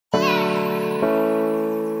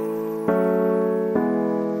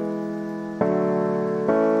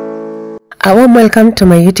A warm welcome to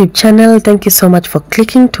my YouTube channel. Thank you so much for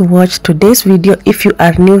clicking to watch today's video. If you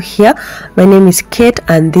are new here, my name is Kate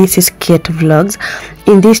and this is Kate Vlogs.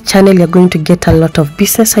 In this channel you're going to get a lot of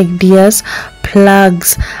business ideas,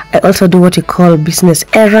 plugs. I also do what you call business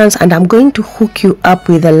errands, and I'm going to hook you up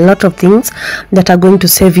with a lot of things that are going to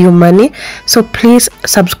save you money. So please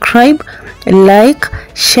subscribe, like,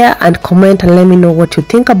 share and comment and let me know what you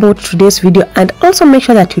think about today's video, and also make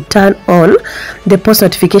sure that you turn on the post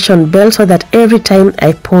notification bell so that every time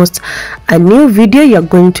I post a new video you're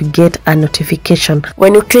going to get a notification.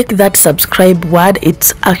 When you click that subscribe word,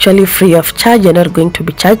 it's actually free of charge. You're not going to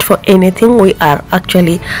be charged for anything. We are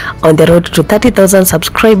actually on the road to 30,000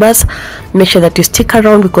 subscribers. Make sure that you stick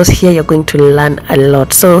around because here you're going to learn a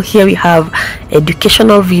lot. So here we have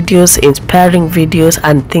educational videos, inspiring videos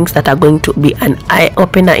and things that are going to be an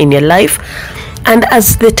eye-opener in your life. And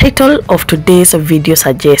as the title of today's video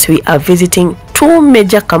suggests, we are visiting two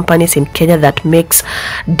major companies in Kenya that makes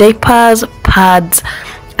diapers, pads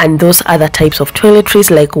and those other types of toiletries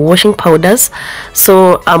like washing powders.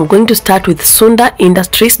 So I'm going to start with Sunda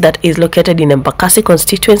Industries that is located in Embakasi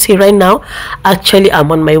constituency. Right now actually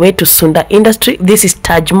I'm on my way to Sunda Industry. This is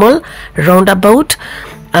Taj Mall roundabout.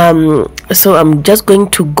 So I'm just going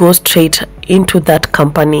to go straight into that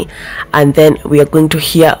company and then we are going to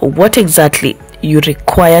hear what exactly you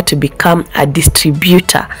require to become a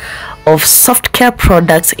distributor of soft care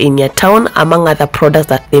products in your town. Among other products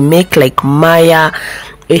that they make like Maya,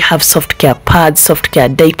 we have soft care pads, soft care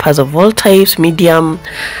diapers of all types, medium,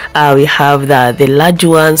 we have the large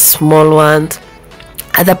ones, small ones.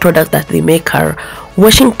 Other products that they make are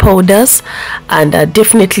washing powders, and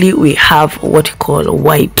definitely we have what you call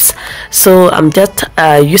wipes. So I'm just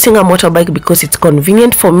using a motorbike because it's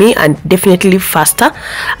convenient for me and definitely faster.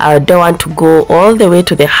 I don't want to go all the way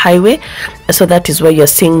to the highway, so that is why you're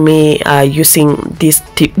seeing me using this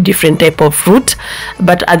different type of route.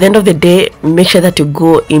 But at the end of the day, make sure that you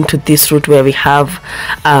go into this route where we have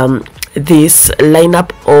this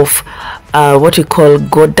lineup of what we call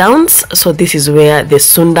go downs. So this is where the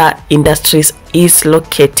Sunda Industries is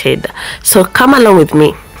located. So come along with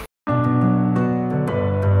me.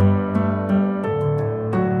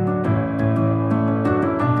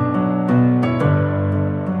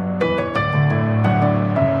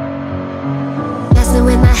 Messing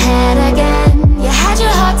with my head again. You had your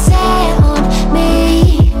heart set on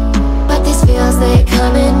me, but these feels, they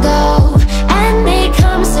come and go, and they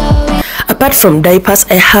come so. Apart from diapers,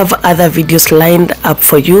 I have other videos lined up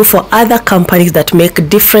for you for other companies that make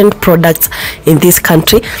different products in this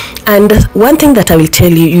country. And one thing that I will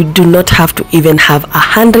tell you, you do not have to even have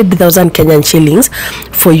 100,000 Kenyan shillings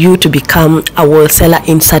for you to become a wholesaler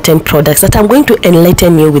in certain products that I'm going to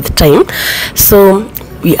enlighten you with time. So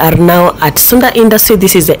we are now at Sunda Industry.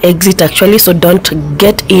 This is the exit actually, so don't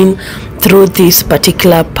get in through this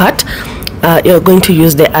particular part. You're going to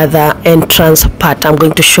use the other entrance part I'm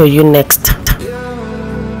going to show you next.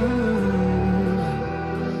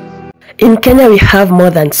 In Kenya we have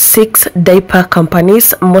more than 6 diaper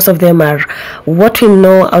companies. Most of them are what we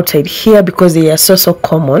know outside here because they are so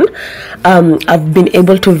common. I've been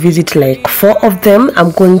able to visit like 4 of them.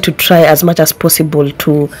 I'm going to try as much as possible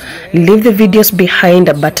to leave the videos behind,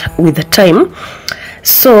 but with the time.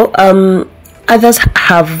 So others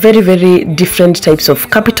have very different types of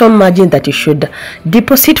capital margin that you should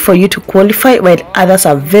deposit for you to qualify, while others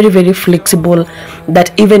are very flexible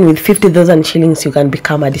that even with 50,000 shillings you can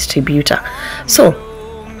become a distributor. So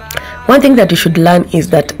one thing that you should learn is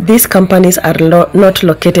that these companies are not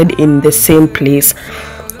located in the same place.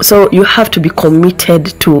 So you have to be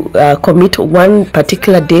committed to commit one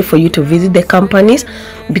particular day for you to visit the companies,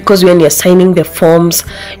 because when you're signing the forms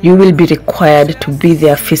you will be required to be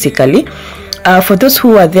there physically. For those who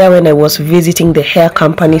were there when I was visiting the hair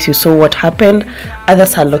companies, you saw what happened.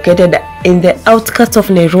 Others are located in the outskirts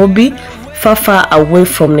of Nairobi, far away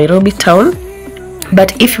from Nairobi town.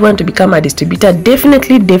 But if you want to become a distributor,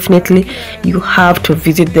 definitely you have to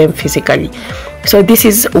visit them physically. So this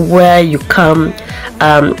is where you come,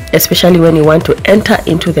 especially when you want to enter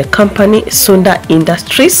into the company Sunda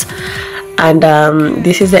Industries. And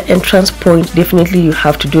this is the entrance point. Definitely you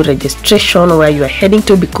have to do registration where you are heading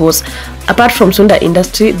to, because apart from Sunda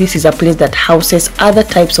Industry, this is a place that houses other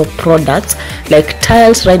types of products like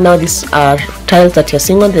tiles. Right now these are tiles that you're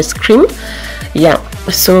seeing on the screen. Yeah,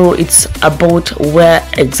 so it's about where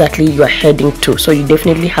exactly you are heading to, so you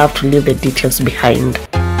definitely have to leave the details behind.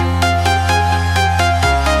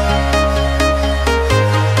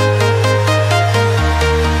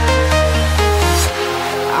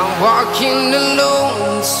 Walking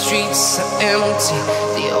alone, streets are empty.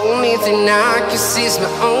 The only thing I can see is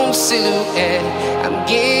my own silhouette. I'm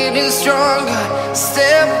getting stronger,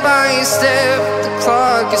 step by step. The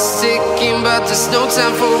clock is ticking, but there's no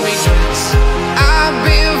time for regrets. I've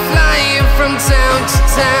been flying from town to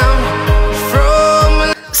town.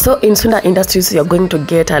 So in Sunda Industries, you're going to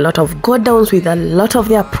get a lot of go downs with a lot of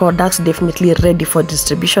their products definitely ready for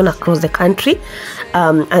distribution across the country.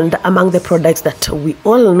 And among the products that we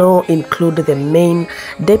all know include the main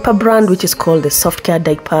diaper brand, which is called the soft care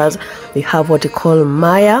diapers. We have what we call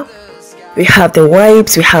Maya. We have the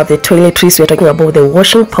wipes, we have the toiletries, we're talking about the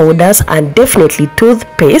washing powders, and definitely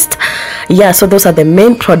toothpaste. Yeah, so those are the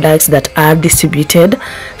main products that are distributed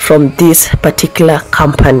from this particular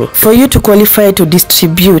company. For you to qualify to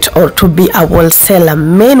distribute or to be a wholesaler,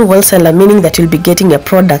 main wholesaler, meaning that you'll be getting your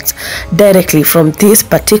products directly from this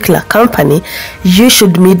particular company, you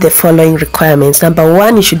should meet the following requirements. Number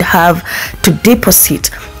one, you should have to deposit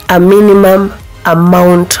a minimum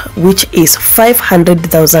amount which is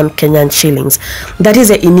 500,000 Kenyan shillings. That is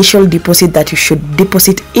the initial deposit that you should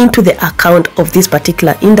deposit into the account of this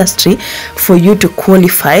particular industry for you to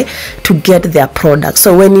qualify to get their product.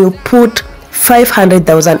 So when you put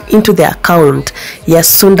 500,000 into the account, yes,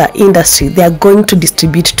 Sunda Industry, they are going to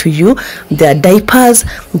distribute to you their diapers,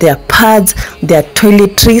 their pads, their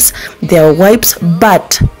toiletries, their wipes,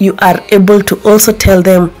 but you are able to also tell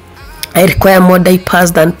them, I require more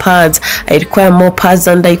diapers than pads. I require more pads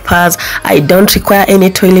than diapers. I don't require any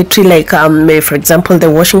toiletry, like for example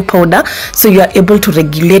the washing powder. So you are able to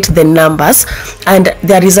regulate the numbers, and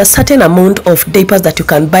there is a certain amount of diapers that you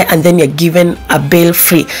can buy, and then you're given a bill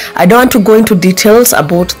free. I don't want to go into details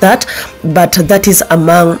about that, but that is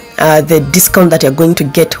among the discount that you're going to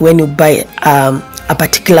get when you buy a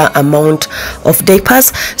particular amount of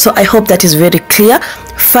diapers. So I hope that is very clear.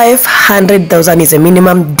 500,000 is a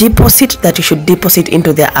minimum deposit that you should deposit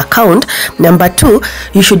into their account. Number two,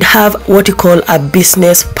 you should have what you call a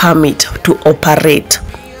business permit to operate.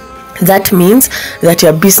 That means that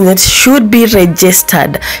your business should be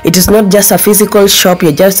registered. It is not just a physical shop,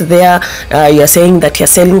 you're just there, you're saying that you're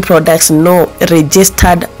selling products. No,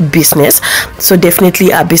 registered business. So definitely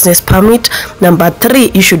a business permit. Number three,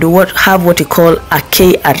 you should have what you call a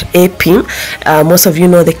KRA pin. Most of you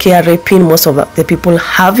know the KRA pin, most of the people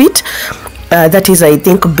have it. That is, I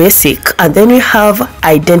think, basic. And then we have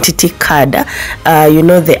identity card,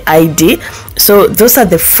 the ID. So those are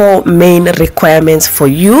the four main requirements for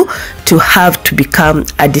you to have to become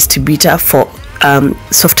a distributor for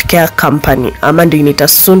soft care company. Amanda Unita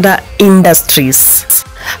Sunda Industries.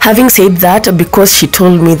 Having said that, because she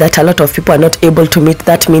told me that a lot of people are not able to meet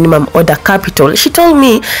that minimum order capital, she told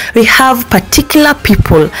me we have particular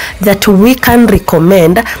people that we can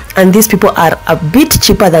recommend, and these people are a bit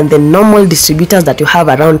cheaper than the normal distributors that you have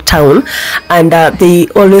around town, and they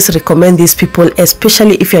always recommend these people,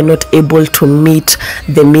 especially if you're not able to meet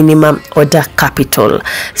the minimum order capital.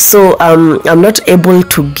 So I'm not able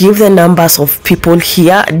to give the numbers of people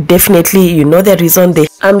here. Definitely, you know the reason.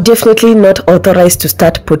 I'm definitely not authorized to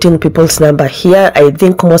start putting people's number here. I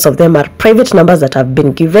think most of them are private numbers that have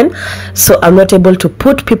been given, so I'm not able to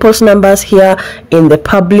put people's numbers here in the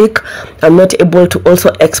public. I'm not able to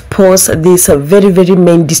also expose these very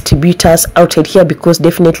main distributors outside here, because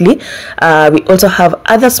definitely we also have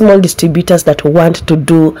other small distributors that want to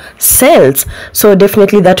do sales. So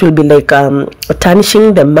definitely that will be like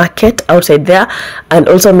tarnishing the market outside there, and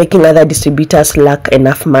also making other distributors lack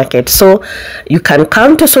enough market. So you can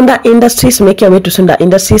come to Sunda Industries, make your way to Sunda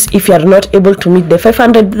Industries. If you are not able to meet the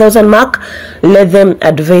 500,000 mark, let them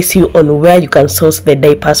advise you on where you can source the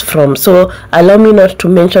diapers from. So allow me not to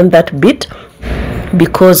mention that bit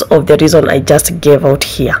because of the reason I just gave out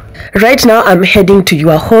here. Right now I'm heading to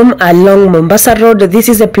your home along Mombasa Road. This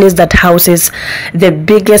is a place that houses the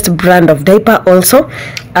biggest brand of diaper, also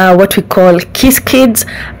what we call Kiss Kids,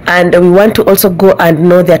 and we want to also go and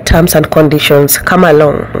know their terms and conditions. Come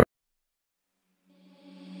along.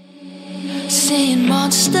 Seeing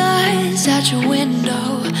monsters at your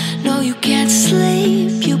window. No, you can't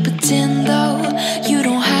sleep, you pretend though. You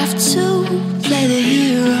don't have to play the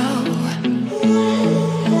hero,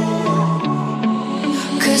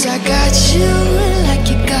 'cause I got you like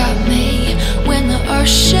you got me. When the earth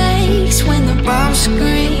shakes, when the bombs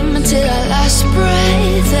scream, until our last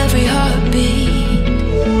breath, every heartbeat.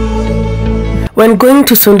 When going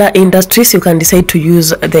to Sunda Industries, you can decide to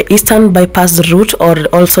use the Eastern Bypass route, or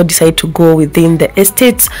also decide to go within the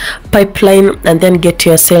estates pipeline and then get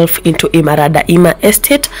yourself into Imarada Ima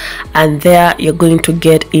Estate, and there you're going to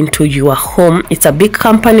get into your home. It's a big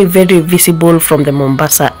company, very visible from the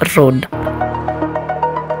Mombasa Road.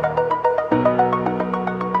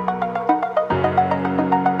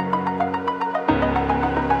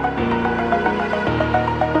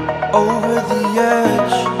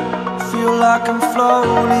 like I'm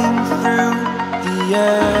floating through the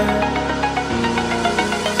air.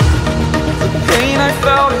 The pain I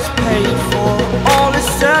felt is paid for, all is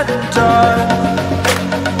said and done.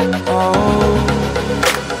 Oh,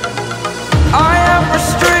 I am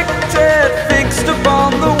restricted, fixed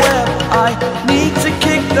upon the web. I need to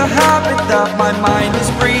kick the habit that my mind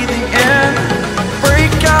is breathing in.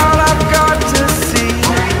 Break out, I've got to see.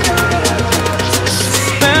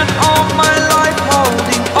 Spent all my life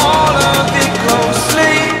holding all of it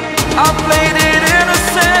closely. I played it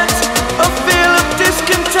innocent, a feel of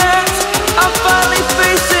discontent. I'm finally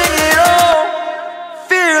facing it all,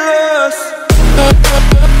 fearless.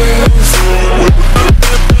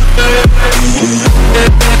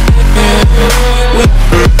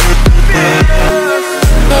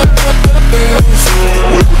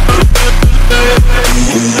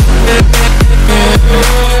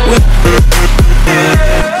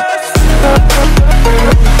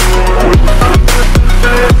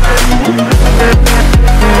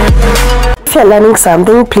 If you're learning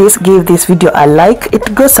something, please give this video a like.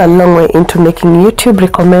 It goes a long way into making YouTube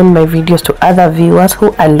recommend my videos to other viewers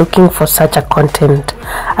who are looking for such a content.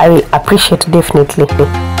 I will appreciate definitely.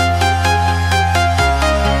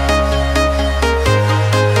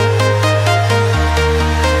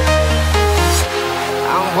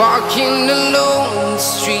 I'm walking alone the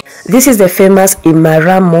street. This is the famous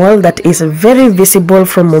Imara Mall that is very visible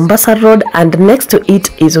from Mombasa Road, and next to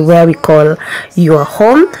it is where we call your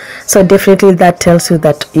home. So definitely that tells you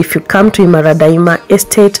that if you come to Imara Daima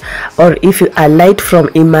Estate, or if you alight from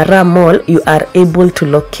Imara Mall, you are able to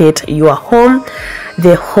locate your home,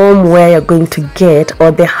 the home where you're going to get,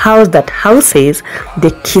 or the house that houses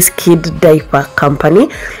the Kiss Kid Diaper Company.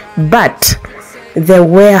 But the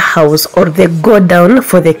warehouse or the godown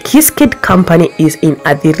for the Kiss Kid Company is in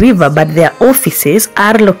Athi River, but their offices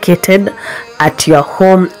are located at your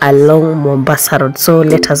home along Mombasa Road. So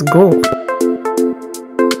let us go.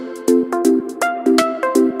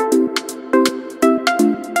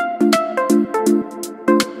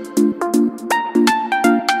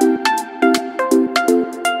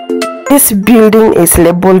 This building is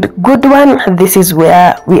labeled Good One. This is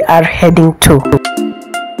where we are heading to.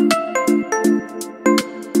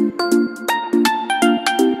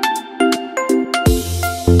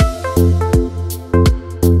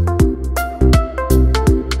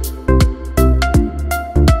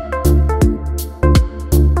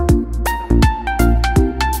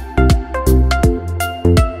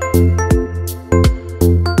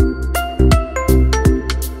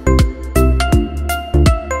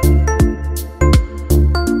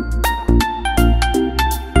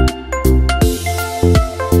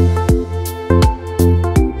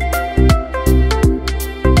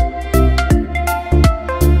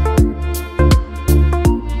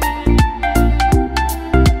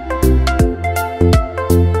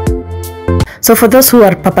 So for those who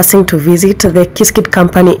are purposing to visit, the Kiss Kid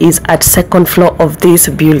Company is at second floor of this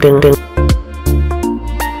building.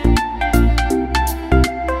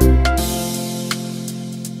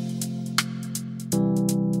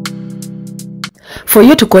 For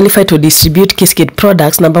you to qualify to distribute Kiss Kid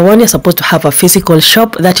products, number one, you're supposed to have a physical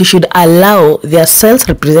shop that you should allow their sales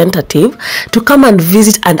representative to come and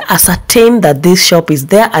visit and ascertain that this shop is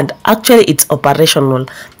there and actually it's operational.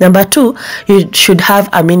 Number two, you should have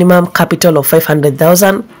a minimum capital of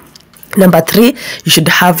 500,000. Number three, you should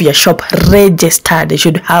have your shop registered. You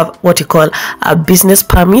should have what you call a business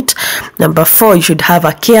permit. Number four, you should have a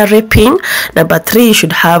KRA pin. Number three, you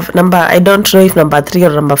should have I don't know if number three or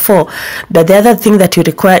number four, but the other thing that you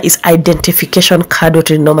require is identification card, what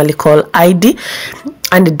we normally call ID.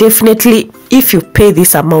 And definitely, if you pay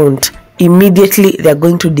this amount, immediately they're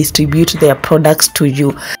going to distribute their products to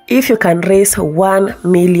you. If you can raise 1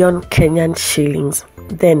 million Kenyan shillings,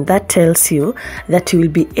 then that tells you that you will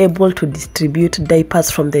be able to distribute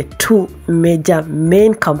diapers from the two major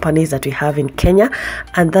main companies that we have in Kenya,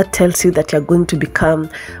 and that tells you that you're going to become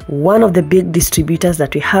one of the big distributors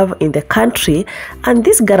that we have in the country. And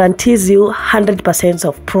this guarantees you 100%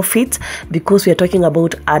 of profits, because we are talking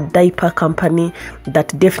about a diaper company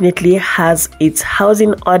that definitely has its house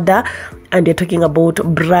in order, and we're talking about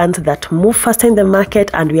brands that move faster in the market,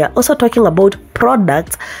 and we are also talking about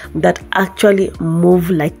products that actually move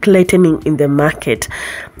like lightning in the market.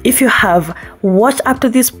 If you have watched up to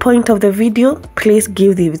this point of the video, please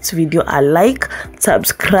give this video a like,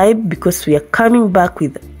 subscribe, because we are coming back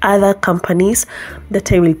with other companies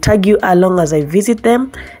that I will tag you along as I visit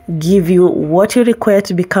them, give you what you require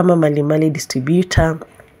to become a Mali Mali distributor,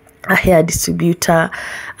 a hair distributor,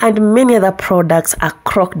 and many other products, a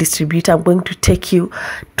crock distributor. I'm going to take you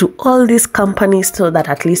to all these companies so that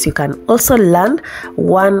at least you can also learn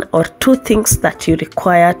 1 or 2 things that you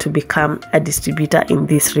require to become a distributor in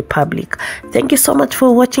this republic. Thank you so much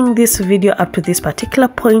for watching this video up to this particular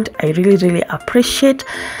point. I really appreciate,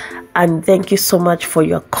 and thank you so much for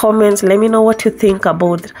your comments. Let me know what you think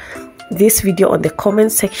about this video on the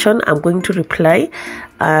comment section. I'm going to reply.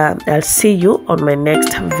 I'll see you on my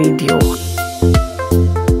next video.